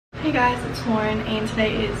Hey guys, it's Lauren and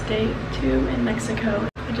today is day 2 in Mexico.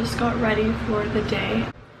 I just got ready for the day.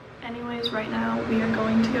 Anyways, right now we are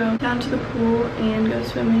going to go down to the pool and go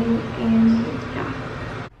swimming and yeah.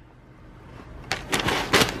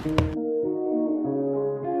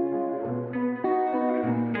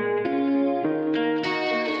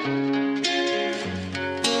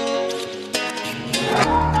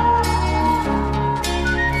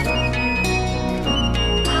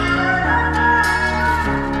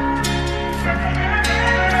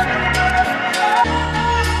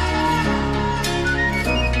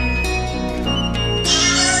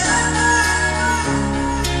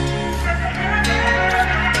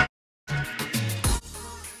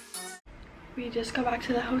 We just got back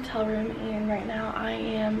to the hotel room and right now I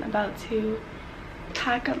am about to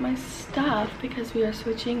pack up my stuff because we are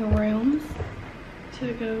switching rooms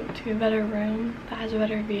to go to a better room that has a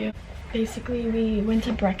better view. Basically, we went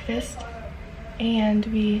to breakfast and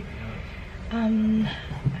we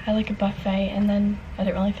had like a buffet, and then I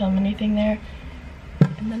didn't really film anything there.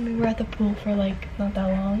 And then we were at the pool for like not that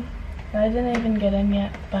long. I didn't even get in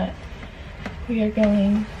yet, but we are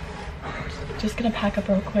going. Just gonna pack up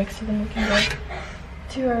real quick so then we can go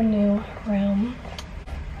to our new room.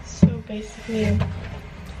 So basically,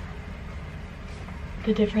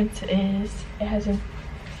 the difference is it has a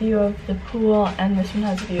view of the pool and this one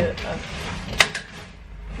has a view of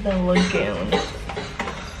the lagoon.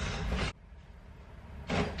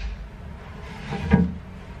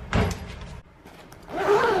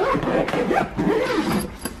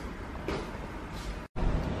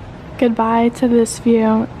 Goodbye to this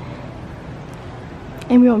view.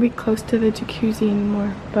 And we won't be close to the jacuzzi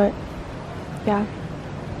anymore, but yeah.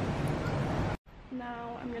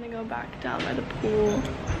 Now I'm gonna go back down by the pool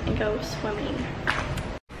and go swimming.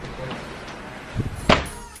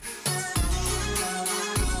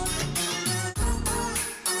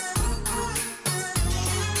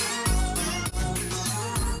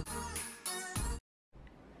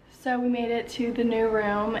 So we made it to the new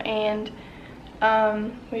room and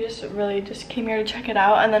we just came here to check it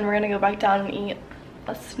out, and then we're gonna go back down and eat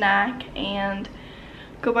a snack and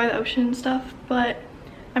go by the ocean and stuff. But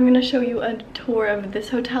I'm gonna show you a tour of this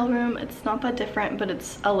hotel room. It's not that different, but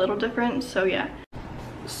it's a little different, so yeah.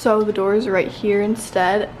 So the door is right here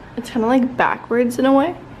instead. It's kind of like backwards in a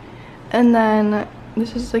way. And then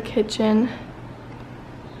this is the kitchen.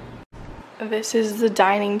 This is the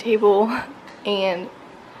dining table, and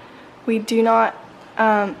we do not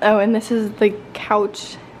oh, and this is the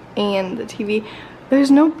couch and the TV. There's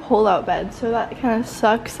no pull-out bed, so that kind of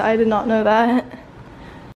sucks. I did not know that.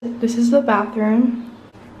 This is the bathroom.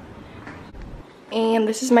 And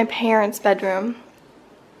this is my parents' bedroom.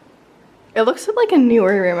 It looks like a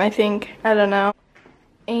newer room, I think. I don't know.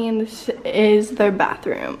 And this is their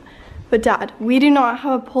bathroom. But Dad, we do not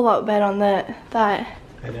have a pull-out bed on that. I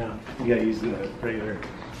know. You gotta use the regular.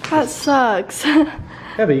 That sucks. Yeah,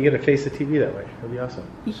 but you gotta face the TV that way. That'll be awesome.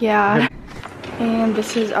 Yeah. And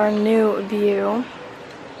this is our new view.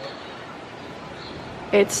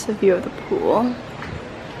 It's the view of the pool.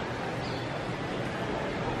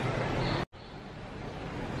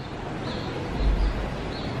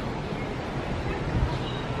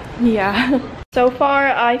 Yeah. So far,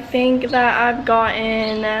 I think that I've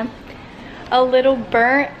gotten a little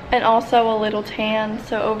burnt and also a little tan.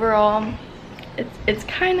 So overall, it's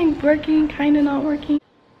kind of working, kind of not working.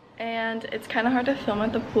 And it's kind of hard to film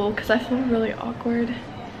at the pool because I feel really awkward.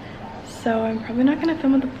 So I'm probably not going to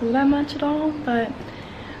film at the pool that much at all, but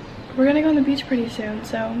we're going to go on the beach pretty soon,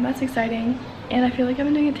 so that's exciting. And I feel like I've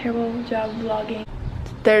been doing a terrible job vlogging.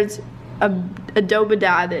 There's Adobe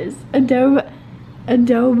Daz.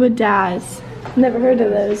 Adobe Daz. Never heard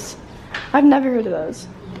of those. I've never heard of those.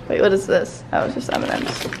 Wait, what is this? Oh, it's just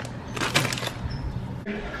M&M's.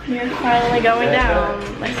 We're finally going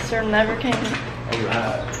down. My sister never came.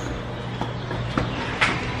 Alright.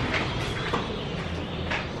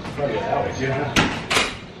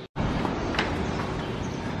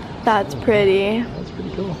 That's pretty. That's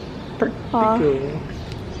pretty cool. Pretty cool.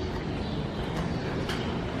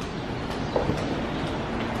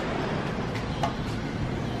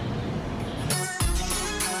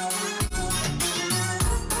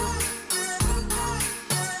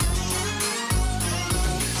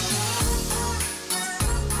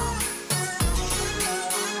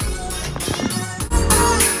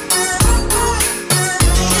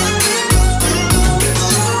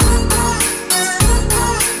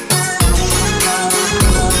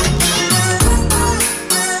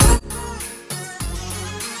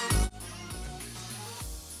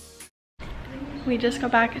 we just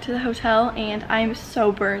got back to the hotel and I'm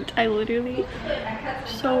so burnt. I literally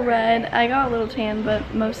so red. I got a little tan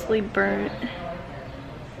but mostly burnt.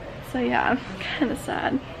 So yeah, kind of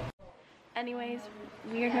sad. Anyways,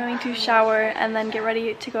 we are going to shower and then get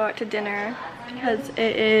ready to go out to dinner because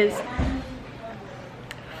it is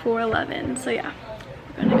 4:11. So yeah,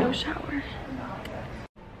 we're gonna go shower.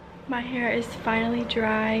 My hair is finally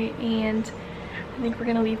dry and I think we're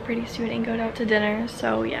gonna leave pretty soon and go out to dinner.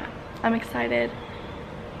 So yeah, I'm excited.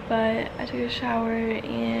 But I took a shower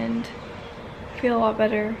and I feel a lot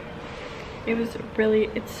better. It was really,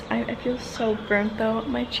 I feel so burnt though.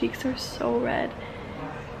 My cheeks are so red.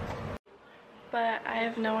 But I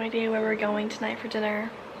have no idea where we're going tonight for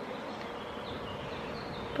dinner.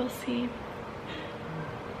 We'll see.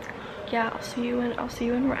 Yeah, I'll see you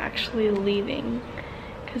when we're actually leaving,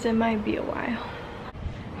 because it might be a while.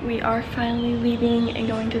 We are finally leaving and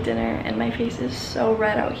going to dinner and my face is so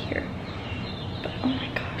red out here. But oh my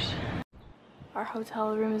gosh. Our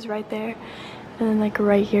hotel room is right there. And then like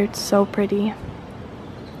right here, it's so pretty.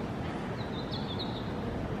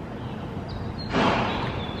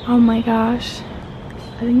 Oh my gosh.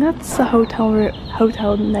 I think that's the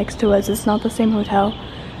hotel next to us. It's not the same hotel.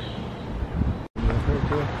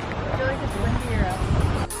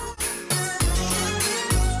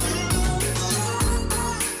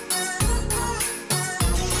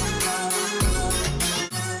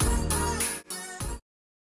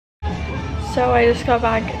 So I just got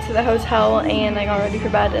back to the hotel and I got ready for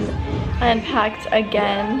bed and I unpacked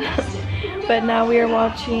again. But now we are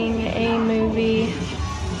watching a movie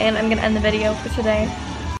and I'm gonna end the video for today.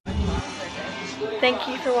 Thank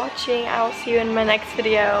you for watching. I will see you in my next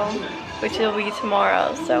video, which will be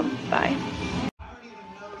tomorrow. So bye.